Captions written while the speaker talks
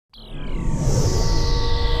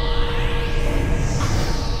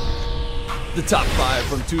The top 5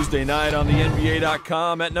 from Tuesday night on the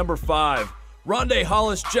NBA.com. At number 5, Rondé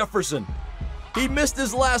Hollis Jefferson. He missed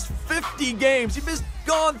his last 50 games. He missed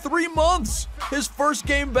gone 3 months. His first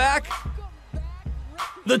game back,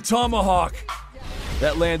 the tomahawk.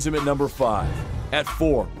 That lands him at number 5. At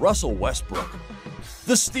 4, Russell Westbrook.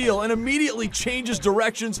 The steal and immediately changes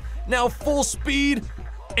directions, now full speed,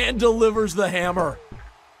 and delivers the hammer.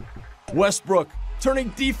 Westbrook turning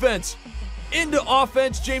defense into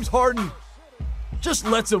offense. James Harden just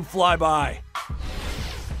lets him fly by.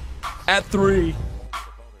 At 3,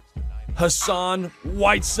 Hassan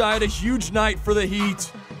Whiteside, a huge night for the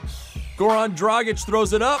Heat. Goran Dragic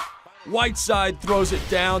throws it up. Whiteside throws it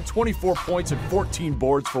down. 24 points and 14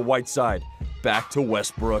 boards for Whiteside. Back to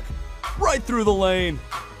Westbrook. Right through the lane.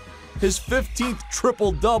 His 15th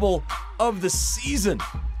triple-double of the season.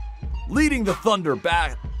 Leading the Thunder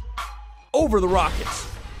back over the Rockets.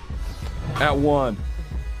 At 1,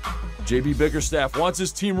 JB Bickerstaff wants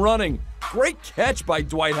his team running. Great catch by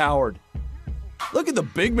Dwight Howard. Look at the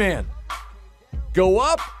big man. Go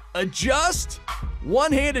up, adjust,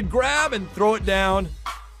 one-handed grab, and throw it down.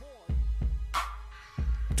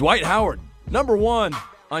 Dwight Howard, number 1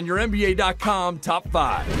 on your NBA.com top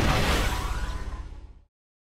 5.